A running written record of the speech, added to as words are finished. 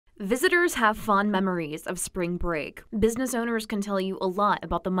Visitors have fond memories of spring break. Business owners can tell you a lot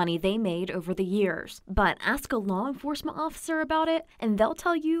about the money they made over the years. But ask a law enforcement officer about it, and they'll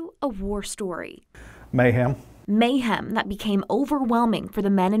tell you a war story. Mayhem. Mayhem that became overwhelming for the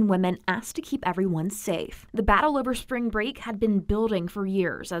men and women asked to keep everyone safe. The battle over spring break had been building for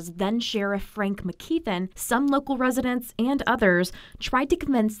years as then-Sheriff Frank McKeithen, some local residents, and others tried to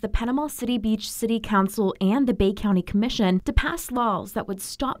convince the Panama City Beach City Council and the Bay County Commission to pass laws that would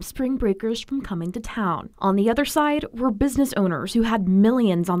stop spring breakers from coming to town. On the other side were business owners who had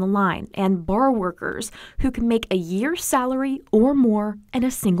millions on the line and bar workers who could make a year's salary or more in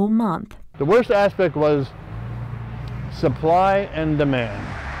a single month. The worst aspect was supply and demand.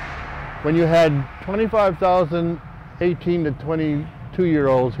 When you had 25,000 18 to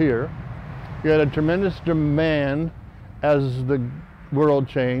 22-year-olds here, you had a tremendous demand as the world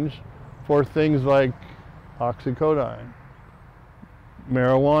changed for things like oxycodone,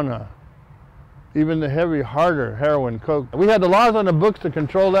 marijuana, even the heavy, harder heroin, coke. We had the laws on the books to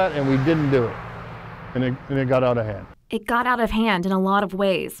control that, and we didn't do it. And it got out of hand. It got out of hand in a lot of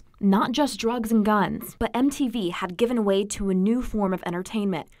ways. Not just drugs and guns, but MTV had given way to a new form of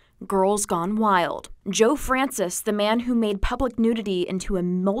entertainment, Girls Gone Wild. Joe Francis, the man who made public nudity into a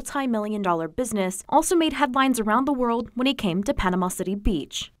multi-million-dollar business, also made headlines around the world when he came to Panama City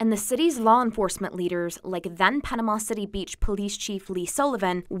Beach. And the city's law enforcement leaders, like then Panama City Beach Police Chief Lee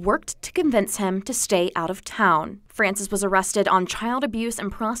Sullivan, worked to convince him to stay out of town. Francis was arrested on child abuse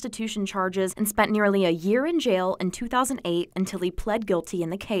and prostitution charges and spent nearly a year in jail in 2008 until he pled guilty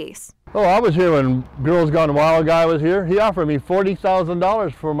in the case. Oh, I was here when Girls Gone Wild guy was here. He offered me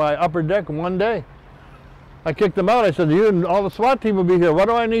 $40,000 for my upper deck one day. I kicked him out. I said, you and all the SWAT team will be here. What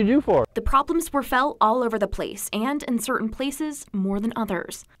do I need you for? The problems were felt all over the place, and in certain places more than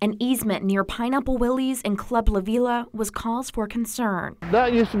others. An easement near Pineapple Willie's in Club La Villa was cause for concern.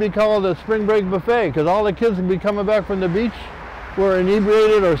 That used to be called a spring break buffet because all the kids would be coming back from the beach were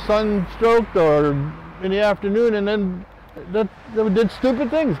inebriated or sunstroked or in the afternoon, and then they did stupid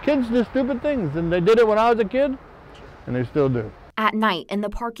things. Kids do stupid things, and they did it when I was a kid, and they still do. At night, in the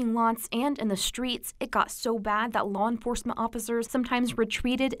parking lots and in the streets, it got so bad that law enforcement officers sometimes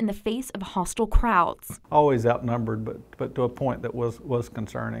retreated in the face of hostile crowds. Always outnumbered, but to a point that was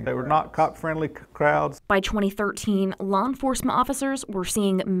concerning. They were not cop-friendly crowds. By 2013, law enforcement officers were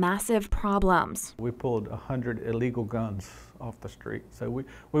seeing massive problems. We pulled 100 illegal guns off the street. So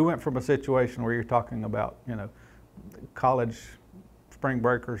we went from a situation where you're talking about, college spring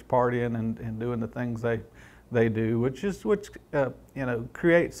breakers partying and doing the things they do, which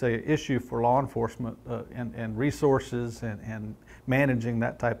creates an issue for law enforcement and resources and managing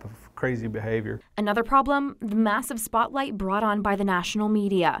that type of crazy behavior. Another problem, the massive spotlight brought on by the national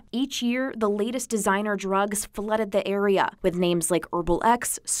media. Each year, the latest designer drugs flooded the area with names like Herbal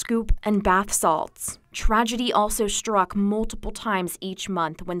X, Scoop, and bath salts. Tragedy also struck multiple times each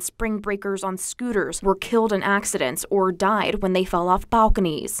month when spring breakers on scooters were killed in accidents or died when they fell off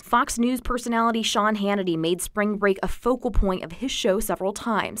balconies. Fox News personality Sean Hannity made spring break a focal point of his show several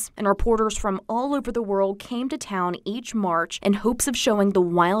times, and reporters from all over the world came to town each March in hopes of showing the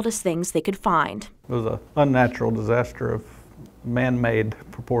wildest things they could find. It was an unnatural disaster of man-made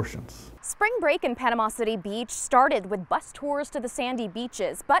proportions. Spring break in Panama City Beach started with bus tours to the sandy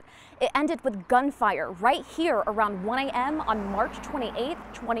beaches, but it ended with gunfire right here around 1 a.m. on March 28,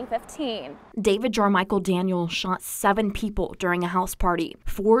 2015. David Jarmichael Daniel shot 7 people during a house party.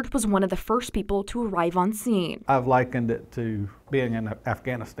 Ford was one of the first people to arrive on scene. I've likened it to being in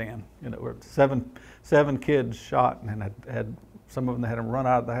Afghanistan, where seven kids shot and had some of them had run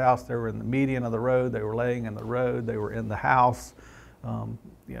out of the house. They were in the median of the road. They were laying in the road. They were in the house.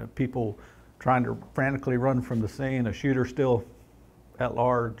 People trying to frantically run from the scene, a shooter still at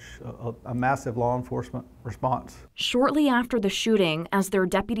large, a massive law enforcement response. Shortly after the shooting, as their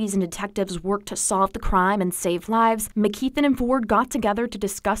deputies and detectives worked to solve the crime and save lives, McKeithen and Ford got together to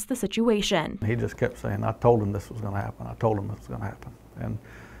discuss the situation. He just kept saying, I told him this was going to happen. I told him this was going to happen. And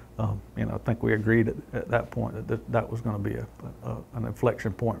I think we agreed at that point that was going to be an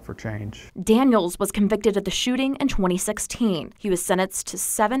inflection point for change. Daniels was convicted of the shooting in 2016. He was sentenced to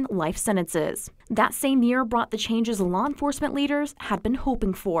 7 life sentences. That same year brought the changes law enforcement leaders had been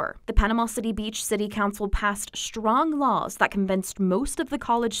hoping for. The Panama City Beach City Council passed strong laws that convinced most of the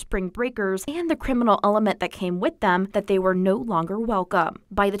college spring breakers and the criminal element that came with them that they were no longer welcome.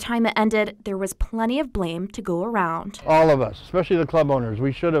 By the time it ended, there was plenty of blame to go around. All of us, especially the club owners,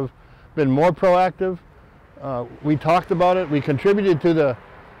 we should have been more proactive. We talked about it. We contributed to the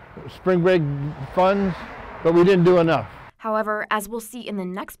spring break funds, but we didn't do enough. However, as we'll see in the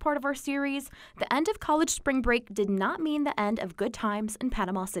next part of our series, the end of college spring break did not mean the end of good times in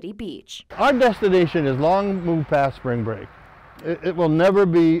Panama City Beach. Our destination is long moved past spring break. It will never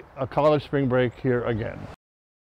be a college spring break here again.